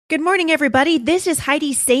Good morning, everybody. This is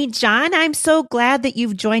Heidi St. John. I'm so glad that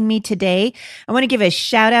you've joined me today. I want to give a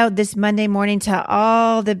shout out this Monday morning to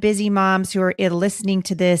all the busy moms who are listening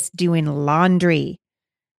to this doing laundry.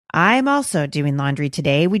 I'm also doing laundry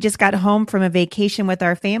today. We just got home from a vacation with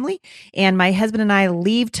our family, and my husband and I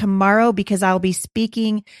leave tomorrow because I'll be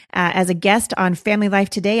speaking as a guest on Family Life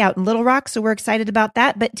Today out in Little Rock. So we're excited about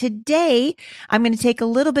that. But today I'm going to take a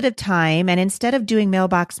little bit of time, and instead of doing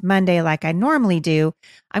Mailbox Monday like I normally do,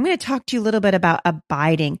 I'm going to talk to you a little bit about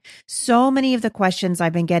abiding. So many of the questions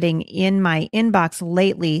I've been getting in my inbox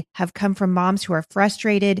lately have come from moms who are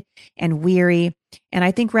frustrated and weary. And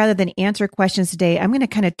I think rather than answer questions today, I'm going to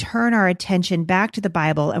kind of turn our attention back to the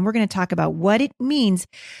Bible, and we're going to talk about what it means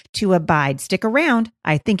to abide. Stick around.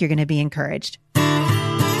 I think you're going to be encouraged.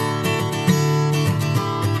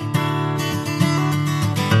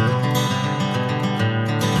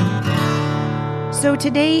 So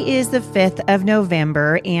today is the 5th of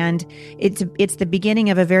November, and it's the beginning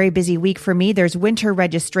of a very busy week for me. There's winter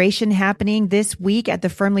registration happening this week at the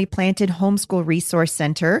Firmly Planted Homeschool Resource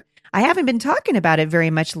Center. I haven't been talking about it very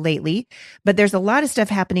much lately, but there's a lot of stuff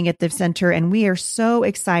happening at the center, and we are so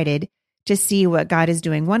excited to see what God is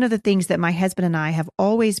doing. One of the things that my husband and I have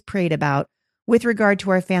always prayed about with regard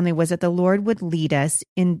to our family was that the Lord would lead us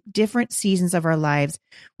in different seasons of our lives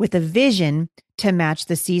with a vision to match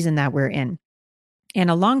the season that we're in. And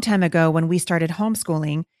a long time ago, when we started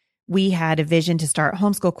homeschooling, we had a vision to start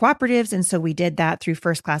homeschool cooperatives. And so we did that through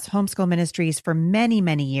First Class Homeschool Ministries for many,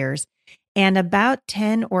 many years. And about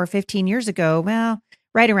 10 or 15 years ago, well,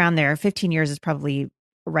 right around there, 15 years is probably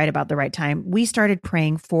right about the right time, we started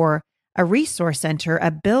praying for a resource center, a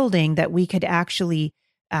building that we could actually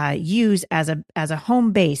use as a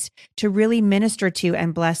home base to really minister to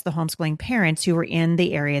and bless the homeschooling parents who were in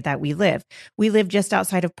the area that we live. We live just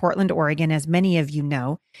outside of Portland, Oregon, as many of you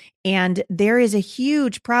know, and there is a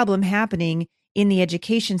huge problem happening in the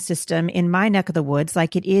education system in my neck of the woods,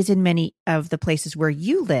 like it is in many of the places where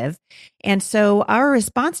you live. And so our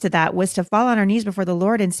response to that was to fall on our knees before the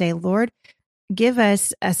Lord and say, Lord, give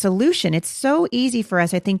us a solution. It's so easy for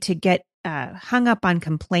us, I think, to get hung up on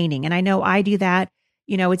complaining. And I know I do that.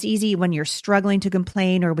 You know, it's easy when you're struggling to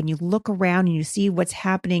complain, or when you look around and you see what's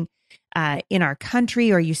happening in our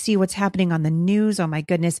country, or you see what's happening on the news. Oh my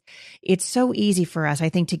goodness. It's so easy for us, I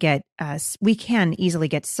think, to get, we can easily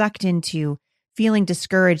get sucked into feeling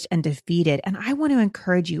discouraged and defeated. And I want to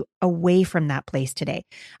encourage you away from that place today.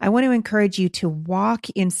 I want to encourage you to walk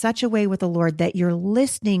in such a way with the Lord that you're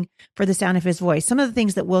listening for the sound of his voice. Some of the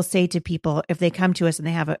things that we'll say to people if they come to us and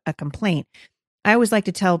they have a complaint, I always like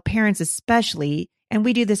to tell parents especially, and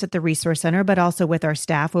we do this at the Resource Center, but also with our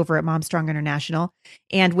staff over at Mom Strong International,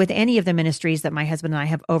 and with any of the ministries that my husband and I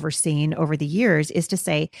have overseen over the years, is to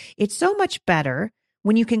say, it's so much better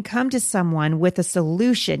when you can come to someone with a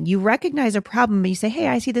solution. You recognize a problem, and you say, hey,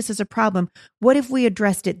 I see this as a problem. What if we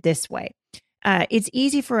addressed it this way? It's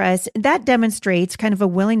easy for us. That demonstrates kind of a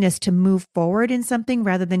willingness to move forward in something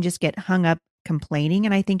rather than just get hung up complaining.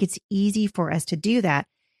 And I think it's easy for us to do that.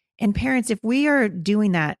 And parents, if we are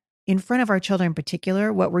doing that in front of our children in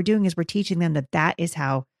particular, what we're doing is we're teaching them that that is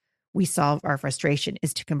how we solve our frustration,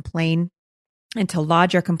 is to complain and to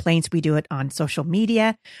lodge our complaints. We do it on social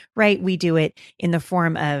media, right? We do it in the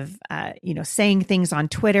form of, saying things on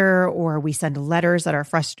Twitter, or we send letters that are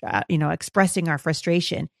expressing our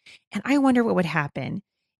frustration. And I wonder what would happen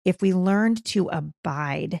if we learned to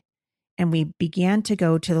abide and we began to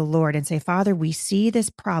go to the Lord and say, Father, we see this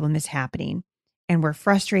problem is happening, and we're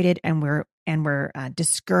frustrated and we're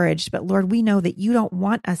discouraged. But Lord, we know that you don't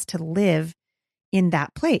want us to live in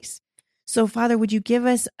that place. So Father, would you give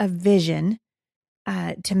us a vision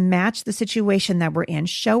to match the situation that we're in?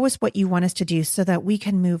 Show us what you want us to do so that we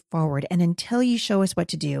can move forward. And until you show us what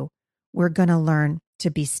to do, we're going to learn to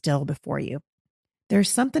be still before you. There's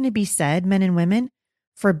something to be said, men and women,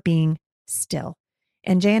 for being still.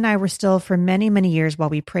 And Jay and I were still for many, many years while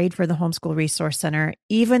we prayed for the Homeschool Resource Center,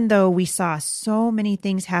 even though we saw so many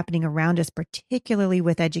things happening around us, particularly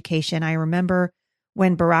with education. I remember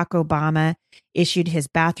when Barack Obama issued his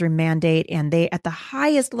bathroom mandate, and they, at the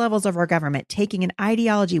highest levels of our government, taking an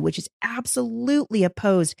ideology which is absolutely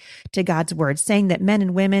opposed to God's word, saying that men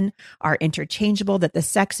and women are interchangeable, that the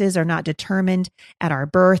sexes are not determined at our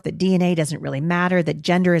birth, that DNA doesn't really matter, that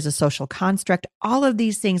gender is a social construct, all of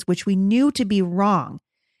these things which we knew to be wrong,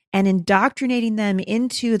 and indoctrinating them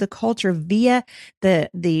into the culture via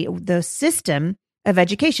the system of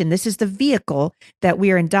education. This is the vehicle that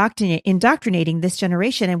we are indoctrinating this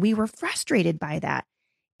generation. And we were frustrated by that.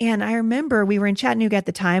 And I remember we were in Chattanooga at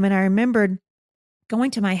the time, and I remembered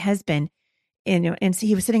going to my husband and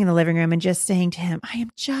he was sitting in the living room and just saying to him, I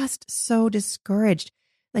am just so discouraged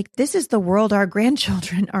Like, this is the world our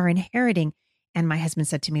grandchildren are inheriting. And my husband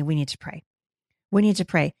said to me, we need to pray. We need to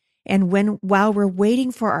pray. And while we're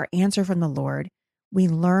waiting for our answer from the Lord, we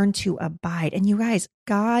learn to abide. And you guys,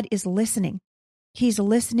 God is listening. He's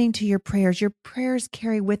listening to your prayers. Your prayers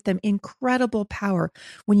carry with them incredible power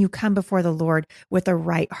when you come before the Lord with a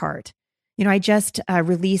right heart. I just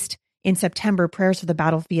released in September Prayers for the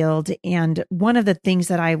Battlefield, and one of the things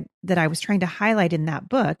that I was trying to highlight in that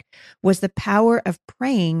book was the power of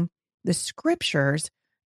praying the scriptures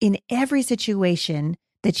in every situation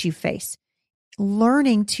that you face.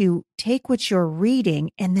 Learning to take what you're reading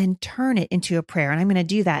and then turn it into a prayer. And I'm going to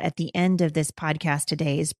do that at the end of this podcast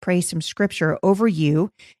today, is pray some scripture over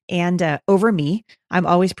you and over me. I'm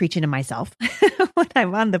always preaching to myself when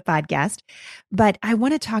I'm on the podcast. But I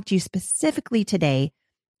want to talk to you specifically today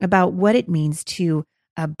about what it means to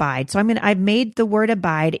abide. So I've made the word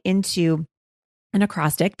abide into an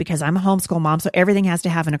acrostic because I'm a homeschool mom, so everything has to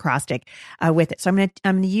have an acrostic with it. So I'm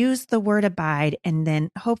going to use the word abide and then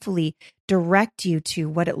hopefully direct you to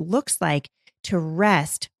what it looks like to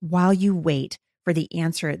rest while you wait for the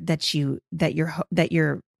answer that you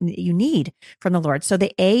need from the Lord. So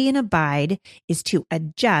the A in abide is to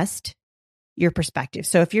adjust your perspective.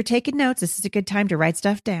 So if you're taking notes, this is a good time to write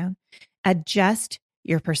stuff down. Adjust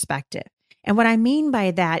your perspective. And what I mean by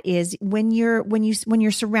that is when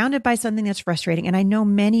you're surrounded by something that's frustrating, and I know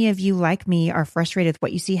many of you like me are frustrated with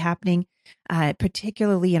what you see happening,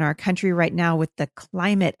 particularly in our country right now with the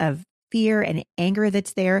climate of fear and anger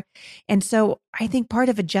that's there. And so I think part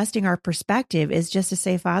of adjusting our perspective is just to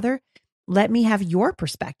say, Father, let me have your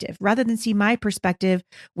perspective rather than see my perspective,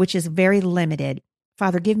 which is very limited.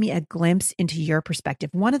 Father, give me a glimpse into your perspective.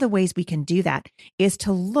 One of the ways we can do that is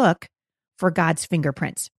to look for God's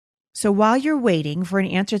fingerprints. So while you're waiting for an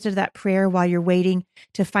answer to that prayer, while you're waiting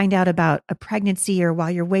to find out about a pregnancy, or while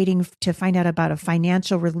you're waiting to find out about a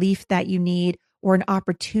financial relief that you need or an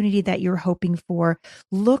opportunity that you're hoping for,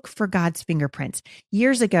 look for God's fingerprints.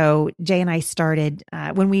 Years ago, Jay and I started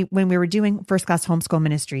when we were doing First Class Homeschool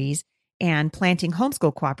Ministries and planting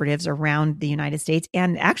homeschool cooperatives around the United States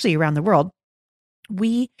and actually around the world.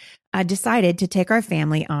 We decided to take our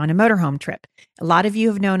family on a motorhome trip. A lot of you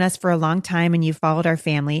have known us for a long time and you followed our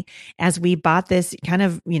family as we bought this kind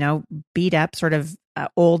of, beat up, sort of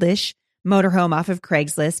oldish motorhome off of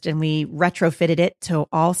Craigslist, and we retrofitted it to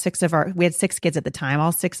we had 6 kids at the time,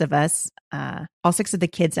 all 6 of the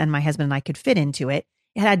kids and my husband and I could fit into it.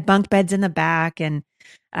 It had bunk beds in the back. And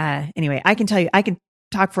anyway, I can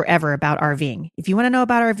talk forever about RVing. If you want to know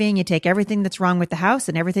about RVing, you take everything that's wrong with the house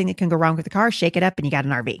and everything that can go wrong with the car, shake it up, and you got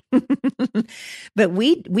an RV. But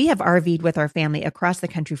we have RV'd with our family across the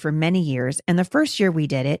country for many years. And the first year we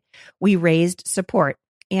did it, we raised support.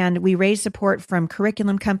 And we raised support from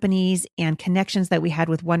curriculum companies and connections that we had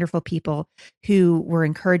with wonderful people who were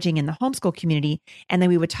encouraging in the homeschool community. And then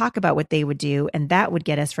we would talk about what they would do, and that would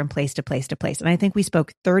get us from place to place to place. And I think we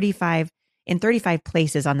spoke 35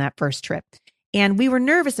 places on that first trip. And we were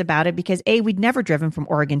nervous about it because we'd never driven from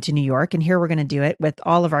Oregon to New York, and here we're going to do it with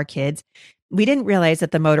all of our kids. We didn't realize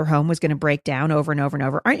that the motorhome was going to break down over and over and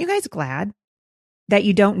over. Aren't you guys glad that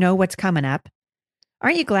you don't know what's coming up?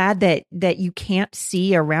 Aren't you glad that you can't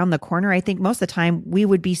see around the corner? I think most of the time we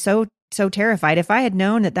would be so terrified. If I had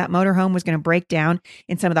known that motorhome was going to break down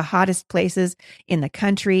in some of the hottest places in the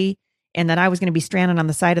country, and that I was going to be stranded on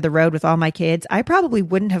the side of the road with all my kids, I probably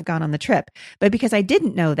wouldn't have gone on the trip. But because I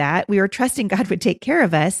didn't know that, we were trusting God would take care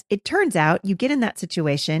of us. It turns out you get in that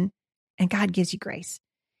situation and God gives you grace.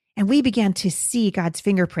 And we began to see God's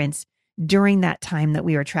fingerprints during that time that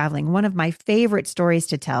we were traveling. One of my favorite stories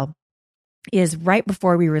to tell is right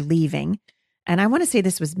before we were leaving. And I want to say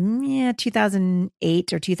this was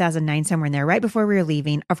 2008 or 2009, somewhere in there, right before we were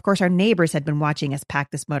leaving. Of course, our neighbors had been watching us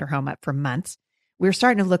pack this motorhome up for months. We were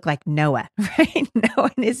starting to look like Noah, right?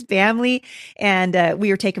 Noah and his family. And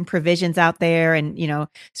we were taking provisions out there and,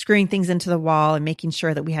 screwing things into the wall and making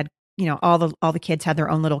sure that we had, all the kids had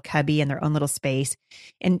their own little cubby and their own little space.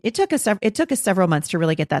 And it took us several months to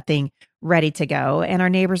really get that thing ready to go. And our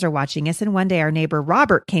neighbors are watching us. And one day our neighbor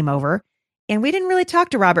Robert came over, and we didn't really talk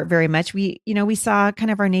to Robert very much. We saw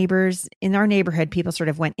kind of our neighbors in our neighborhood. People sort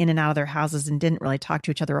of went in and out of their houses and didn't really talk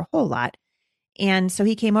to each other a whole lot. And so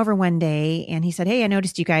he came over one day and he said, "Hey, I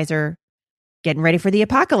noticed you guys are getting ready for the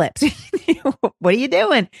apocalypse. What are you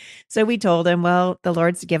doing?" So we told him, well, the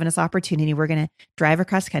Lord's given us opportunity. We're going to drive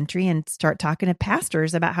across country and start talking to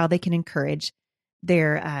pastors about how they can encourage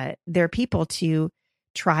their people to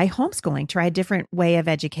try homeschooling, try a different way of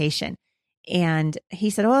education. And he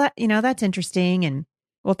said, "Well, that's interesting. And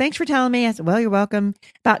well, thanks for telling me." I said, "Well, you're welcome."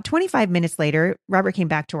 About 25 minutes later, Robert came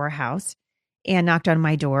back to our house. and knocked on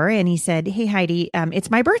my door. And he said, "Hey, Heidi,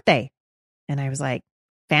 it's my birthday." And I was like,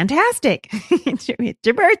 "Fantastic. It's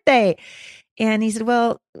your birthday." And he said,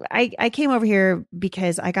 "Well, I came over here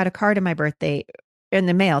because I got a card in my birthday in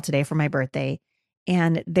the mail today for my birthday.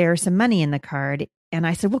 And there's some money in the card." And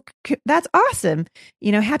I said, "Well, that's awesome.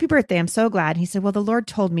 Happy birthday. I'm so glad." And he said, "Well, the Lord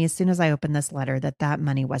told me as soon as I opened this letter that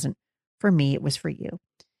money wasn't for me. It was for you."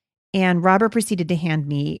 And Robert proceeded to hand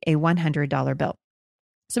me a $100 bill.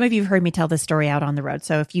 Some of you have heard me tell this story out on the road.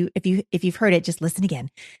 So if you've heard it, just listen again,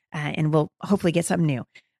 and we'll hopefully get something new.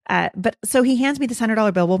 But so he hands me this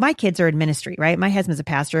 $100 bill. Well, my kids are in ministry, right? My husband's a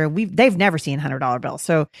pastor. They've never seen a $100 bill.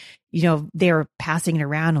 So, they were passing it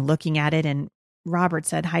around and looking at it. And Robert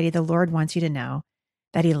said, "Heidi, the Lord wants you to know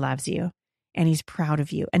that he loves you and he's proud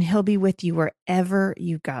of you and he'll be with you wherever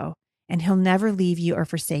you go. And he'll never leave you or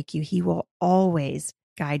forsake you. He will always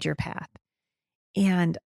guide your path."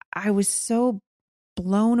 And I was so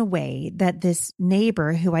blown away that this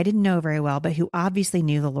neighbor who I didn't know very well, but who obviously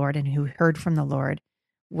knew the Lord and who heard from the Lord,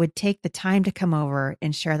 would take the time to come over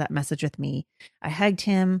and share that message with me. I hugged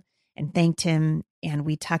him and thanked him, and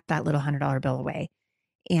we tucked that little $100 bill away.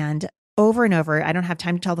 And over and over, I don't have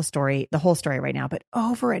time to tell the whole story right now, but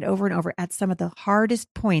over and over and over at some of the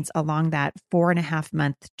hardest points along that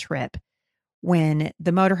 4.5-month trip, when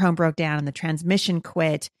the motorhome broke down and the transmission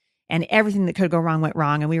quit and everything that could go wrong went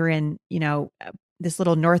wrong. And we were in, this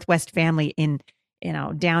little Northwest family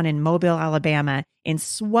down in Mobile, Alabama, in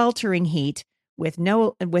sweltering heat with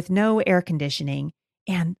no air conditioning.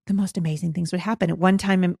 And the most amazing things would happen at one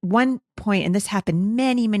point, and this happened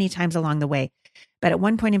many, many times along the way. But at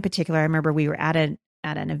one point in particular, I remember we were at an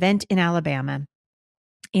event in Alabama,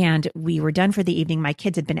 and we were done for the evening. My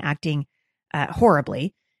kids had been acting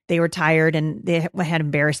horribly. They were tired and they had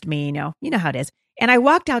embarrassed me. You know how it is. And I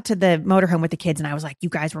walked out to the motorhome with the kids, and I was like, "You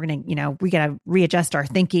guys, we got to readjust our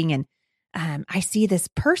thinking." And I see this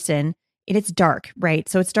person, and it's dark, right?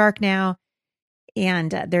 So it's dark now.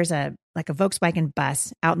 And there's a Volkswagen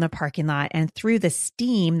bus out in the parking lot, and through the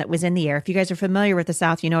steam that was in the air. If you guys are familiar with the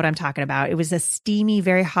South, you know what I'm talking about. It was a steamy,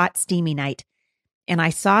 very hot, steamy night. And I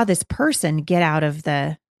saw this person get out of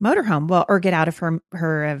the motorhome, or get out of her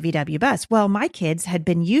VW bus. Well, my kids had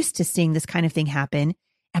been used to seeing this kind of thing happen.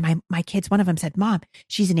 And my kids, one of them said, "Mom,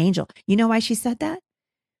 she's an angel." You know why she said that?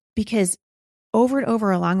 Because over and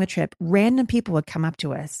over along the trip, random people would come up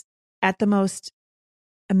to us at the most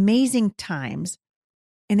amazing times,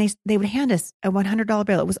 and they would hand us a $100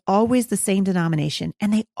 bill. It was always the same denomination,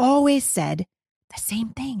 and they always said the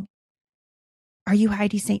same thing. "Are you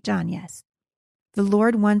Heidi St. John?" "Yes." "The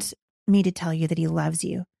Lord wants me to tell you that he loves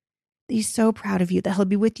you, that he's so proud of you, that he'll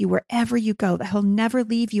be with you wherever you go, that he'll never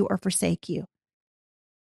leave you or forsake you."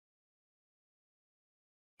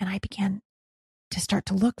 And I began to start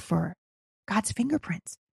to look for God's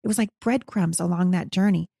fingerprints. It was like breadcrumbs along that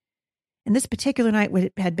journey. And this particular night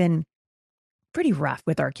had been pretty rough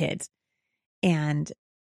with our kids. And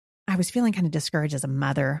I was feeling kind of discouraged as a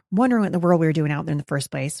mother, wondering what in the world we were doing out there in the first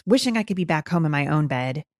place, wishing I could be back home in my own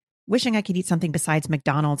bed, wishing I could eat something besides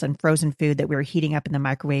McDonald's and frozen food that we were heating up in the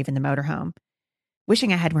microwave in the motorhome,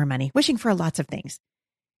 wishing I had more money, wishing for lots of things.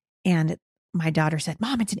 And my daughter said,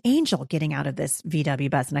 "Mom, it's an angel getting out of this VW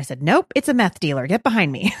bus." And I said, "Nope, it's a meth dealer. Get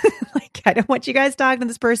behind me." I don't want you guys talking to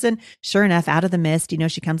this person. Sure enough, out of the mist,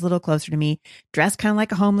 she comes a little closer to me, dressed kind of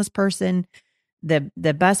like a homeless person. The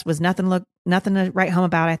bus was nothing to write home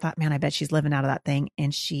about. I thought, man, I bet she's living out of that thing.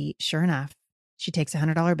 And sure enough, she takes a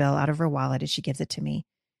 $100 bill out of her wallet and she gives it to me.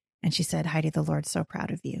 And she said, "Heidi, the Lord's so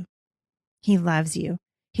proud of you. He loves you.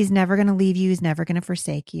 He's never going to leave you. He's never going to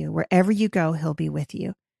forsake you. Wherever you go, he'll be with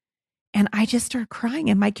you." And I just started crying.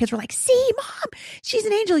 And my kids were like, "See, Mom, she's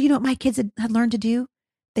an angel." You know what my kids had learned to do?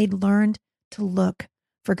 They'd learned to look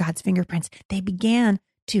for God's fingerprints. They began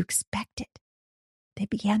to expect it.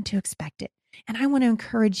 And I want to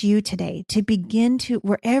encourage you today to begin to,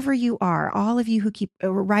 wherever you are, all of you who keep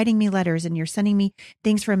writing me letters and you're sending me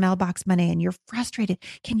things for a mailbox money and you're frustrated,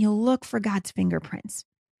 can you look for God's fingerprints?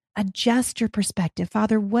 Adjust your perspective.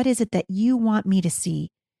 Father, what is it that you want me to see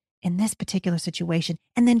in this particular situation?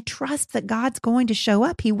 And then trust that God's going to show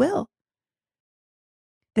up. He will.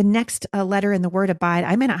 The next letter in the word abide,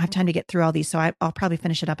 I may not have time to get through all these, so I'll probably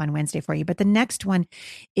finish it up on Wednesday for you. But the next one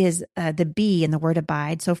is the B in the word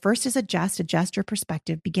abide. So first is adjust your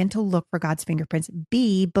perspective, begin to look for God's fingerprints.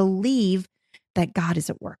 B, believe that God is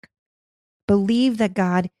at work. Believe that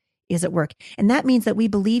God is at work. And that means that we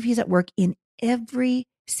believe he's at work in every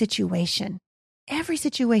situation. Every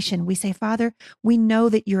situation we say, "Father, we know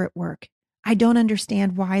that you're at work. I don't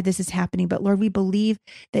understand why this is happening, but Lord, we believe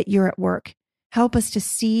that you're at work. Help us to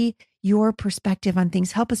see your perspective on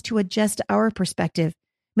things. Help us to adjust our perspective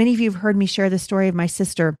Many of you have heard me share the story of my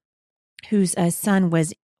sister whose son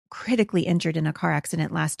was critically injured in a car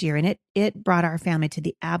accident last year. And it brought our family to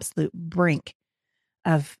the absolute brink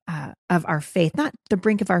of our faith, not the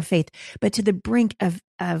brink of our faith, but to the brink of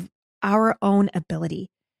our own ability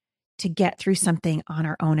to get through something on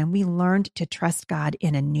our own. And we learned to trust God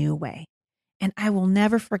in a new way. And I will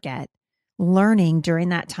never forget learning during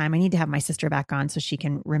that time. I need to have my sister back on so she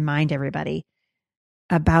can remind everybody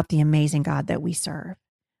about the amazing God that we serve.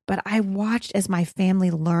 But I watched as my family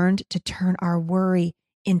learned to turn our worry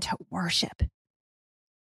into worship.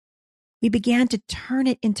 We began to turn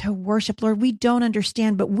it into worship. Lord, we don't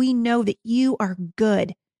understand, but we know that you are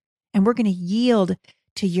good, and we're going to yield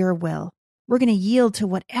to your will. We're going to yield to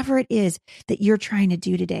whatever it is that you're trying to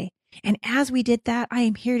do today. And as we did that, I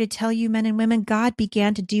am here to tell you, men and women, God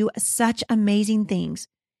began to do such amazing things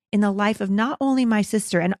in the life of not only my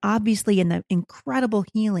sister, and obviously in the incredible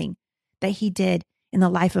healing that he did in the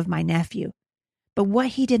life of my nephew. But what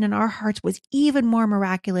he did in our hearts was even more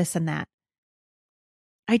miraculous than that.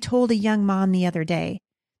 I told a young mom the other day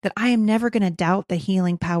that I am never going to doubt the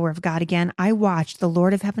healing power of God again. I watched the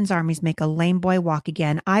Lord of Heaven's armies make a lame boy walk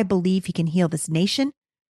again. I believe he can heal this nation.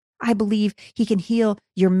 I believe he can heal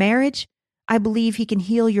your marriage. I believe he can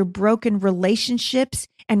heal your broken relationships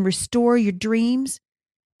and restore your dreams.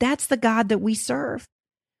 That's the God that we serve.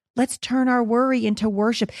 Let's turn our worry into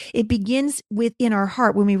worship. It begins within our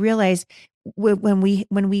heart when we realize, when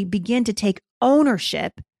we begin to take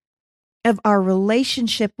ownership of our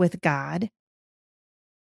relationship with God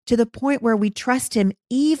to the point where we trust him,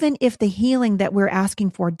 even if the healing that we're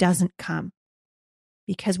asking for doesn't come,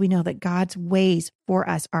 because we know that God's ways for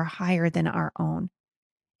us are higher than our own,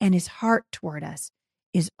 and his heart toward us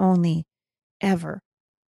is only ever,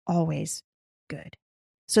 always good.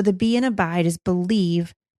 So the be and abide is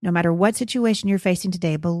believe, no matter what situation you're facing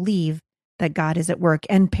today, believe that God is at work.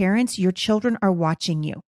 And parents, your children are watching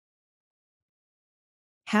you.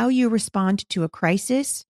 How you respond to a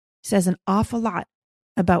crisis says an awful lot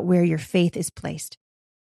about where your faith is placed.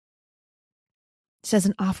 It says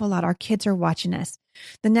an awful lot. Our kids are watching us.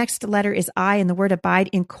 The next letter is I, and the word abide,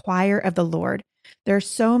 inquire of the Lord. There are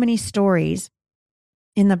so many stories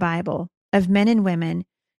in the Bible of men and women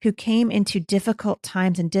who came into difficult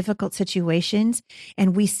times and difficult situations,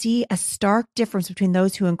 and we see a stark difference between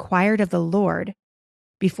those who inquired of the Lord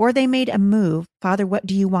before they made a move. Father, what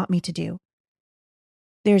do you want me to do?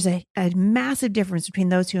 There's a massive difference between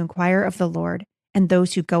those who inquire of the Lord and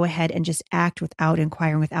those who go ahead and just act without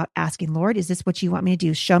inquiring, without asking, Lord, is this what you want me to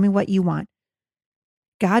do? Show me what you want.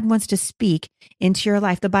 God wants to speak into your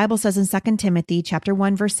life. The Bible says in 2 Timothy chapter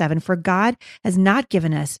 1, verse 7, for God has not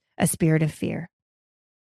given us a spirit of fear,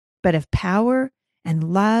 but of power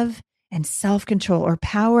and love and self-control, or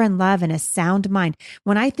power and love and a sound mind.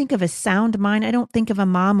 When I think of a sound mind, I don't think of a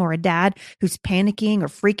mom or a dad who's panicking or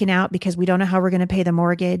freaking out because we don't know how we're going to pay the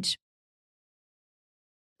mortgage,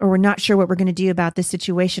 or we're not sure what we're going to do about this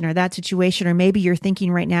situation or that situation. Or maybe you're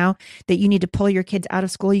thinking right now that you need to pull your kids out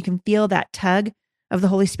of school. You can feel that tug of the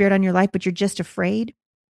Holy Spirit on your life, but you're just afraid.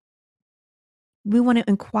 We want to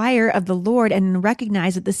inquire of the Lord and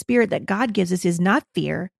recognize that the spirit that God gives us is not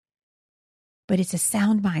fear, but it's a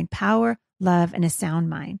sound mind, power, love, and a sound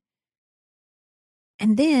mind.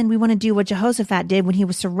 And then we want to do what Jehoshaphat did when he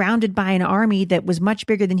was surrounded by an army that was much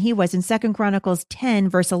bigger than he was. In 2 Chronicles 10,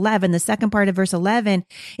 verse 11, the second part of verse 11,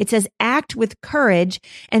 it says, act with courage,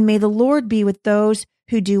 and may the Lord be with those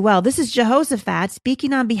who do well. This is Jehoshaphat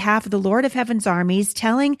speaking on behalf of the Lord of Heaven's armies,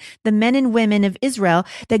 telling the men and women of Israel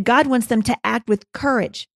that God wants them to act with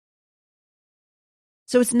courage.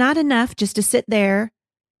 So it's not enough just to sit there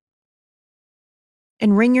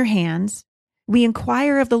and wring your hands. We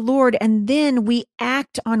inquire of the Lord, and then we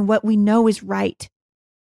act on what we know is right.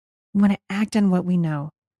 We want to act on what we know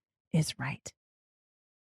is right.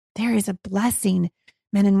 There is a blessing,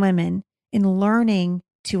 men and women, in learning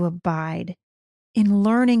to abide, in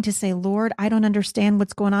learning to say, Lord, I don't understand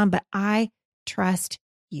what's going on, but I trust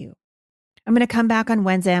you. I'm going to come back on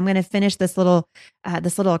Wednesday. I'm going to finish this little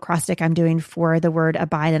acrostic I'm doing for the word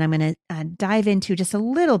abide, and I'm going to dive into just a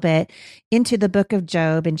little bit into the book of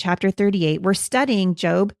Job in chapter 38. We're studying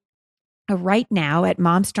Job right now at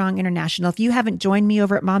Mom Strong International. If you haven't joined me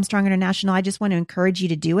over at Mom Strong International, I just want to encourage you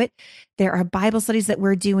to do it. There are Bible studies that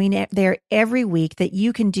we're doing there every week that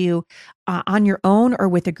you can do on your own or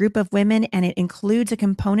with a group of women, and it includes a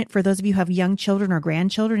component for those of you who have young children or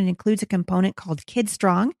grandchildren. It includes a component called Kids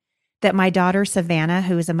Strong that my daughter, Savannah,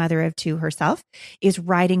 who is a mother of two herself, is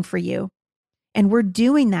writing for you. And we're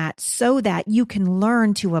doing that so that you can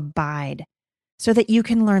learn to abide, so that you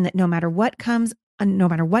can learn that no matter what comes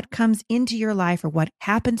into your life or what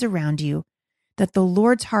happens around you, that the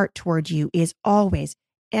Lord's heart toward you is always,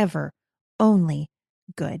 ever, only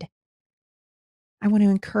good. I want to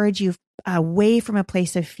encourage you away from a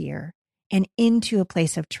place of fear and into a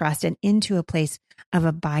place of trust and into a place of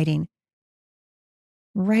abiding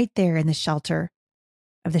right there in the shelter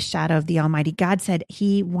of the shadow of the Almighty. God said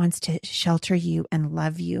He wants to shelter you and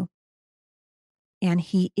love you. And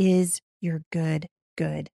He is your good,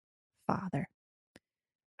 good Father.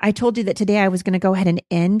 I told you that today I was going to go ahead and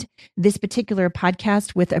end this particular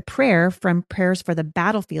podcast with a prayer from Prayers for the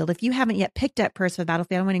Battlefield. If you haven't yet picked up Prayers for the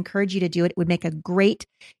Battlefield, I want to encourage you to do it. It would make a great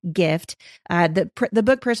gift. The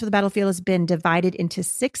book Prayers for the Battlefield has been divided into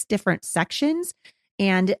 6 different sections,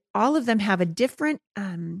 and all of them have a different,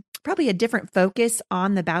 probably a different focus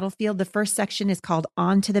on the battlefield. The first section is called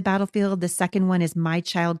On to the Battlefield. The second one is My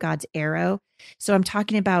Child, God's Arrow. So I'm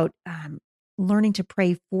talking about learning to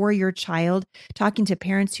pray for your child, talking to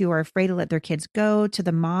parents who are afraid to let their kids go, to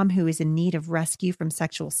the mom who is in need of rescue from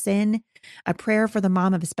sexual sin, a prayer for the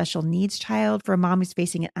mom of a special needs child, for a mom who's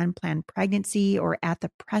facing an unplanned pregnancy or at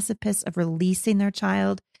the precipice of releasing their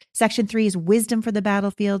child. Section 3 is Wisdom for the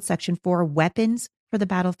Battlefield. Section 4, Weapons for the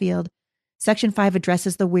Battlefield. Section 5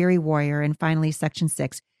 addresses the weary warrior. And finally, Section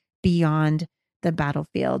 6, Beyond the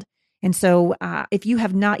Battlefield. And so if you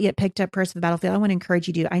have not yet picked up Prayers for the Battlefield, I want to encourage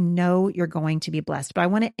you to. I know you're going to be blessed, but I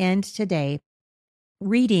want to end today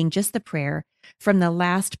reading just the prayer from the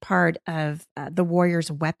last part of the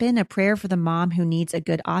warrior's weapon, a prayer for the mom who needs a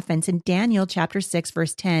good offense. In Daniel chapter 6,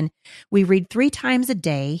 verse 10, we read 3 times a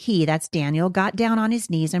day, he, that's Daniel, got down on his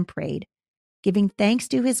knees and prayed, giving thanks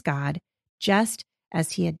to his God, just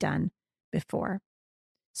as he had done before.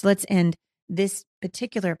 So let's end this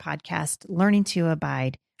particular podcast, learning to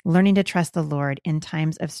abide, learning to trust the Lord in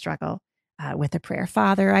times of struggle with a prayer.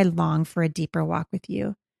 Father, I long for a deeper walk with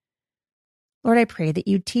you. Lord, I pray that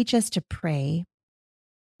you teach us to pray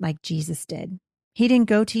like Jesus did. He didn't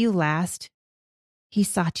go to you last. He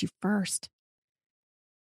sought you first.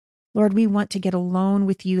 Lord, we want to get alone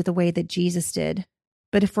with you the way that Jesus did.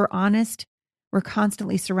 But if we're honest, we're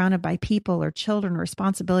constantly surrounded by people or children or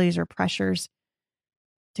responsibilities or pressures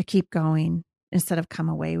to keep going instead of come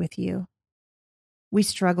away with you. We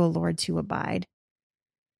struggle, Lord, to abide.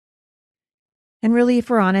 And really, if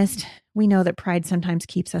we're honest, we know that pride sometimes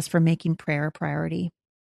keeps us from making prayer a priority.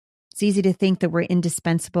 It's easy to think that we're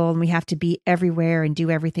indispensable and we have to be everywhere and do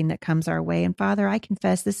everything that comes our way. And Father, I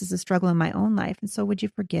confess this is a struggle in my own life. And so would you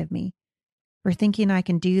forgive me for thinking I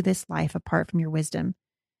can do this life apart from your wisdom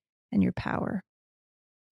and your power.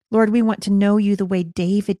 Lord, we want to know you the way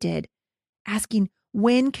David did, asking,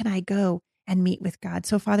 when can I go and meet with God?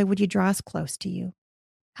 So Father, would you draw us close to you?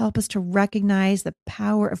 Help us to recognize the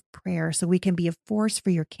power of prayer so we can be a force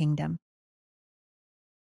for your kingdom.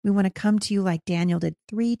 We want to come to you like Daniel did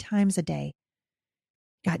 3 times a day,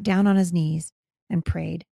 got down on his knees and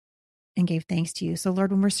prayed and gave thanks to you. So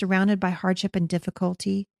Lord, when we're surrounded by hardship and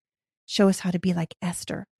difficulty, show us how to be like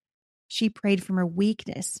Esther. She prayed from her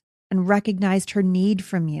weakness and recognized her need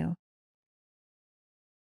from you.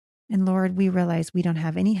 And Lord, we realize we don't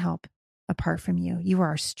have any help apart from you. You are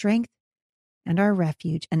our strength and our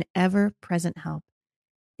refuge, an ever-present help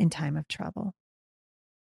in time of trouble.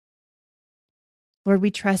 Lord,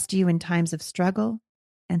 we trust you in times of struggle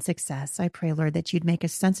and success. I pray, Lord, that you'd make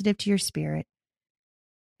us sensitive to your spirit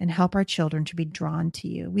and help our children to be drawn to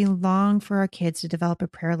you. We long for our kids to develop a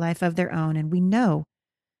prayer life of their own, and we know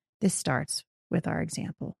this starts with our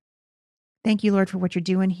example. Thank you, Lord, for what you're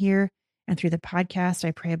doing here and through the podcast.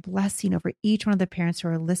 I pray a blessing over each one of the parents who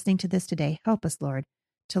are listening to this today. Help us, Lord,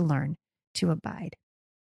 to learn to abide.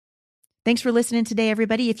 Thanks for listening today,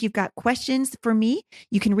 everybody. If you've got questions for me,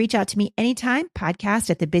 you can reach out to me anytime,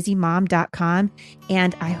 podcast@thebusymom.com.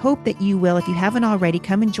 And I hope that you will, if you haven't already,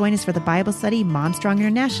 come and join us for the Bible study,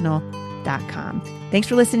 momstronginternational.com. Thanks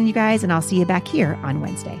for listening, you guys, and I'll see you back here on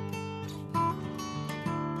Wednesday.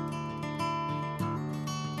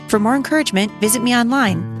 For more encouragement, visit me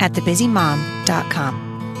online at thebusymom.com.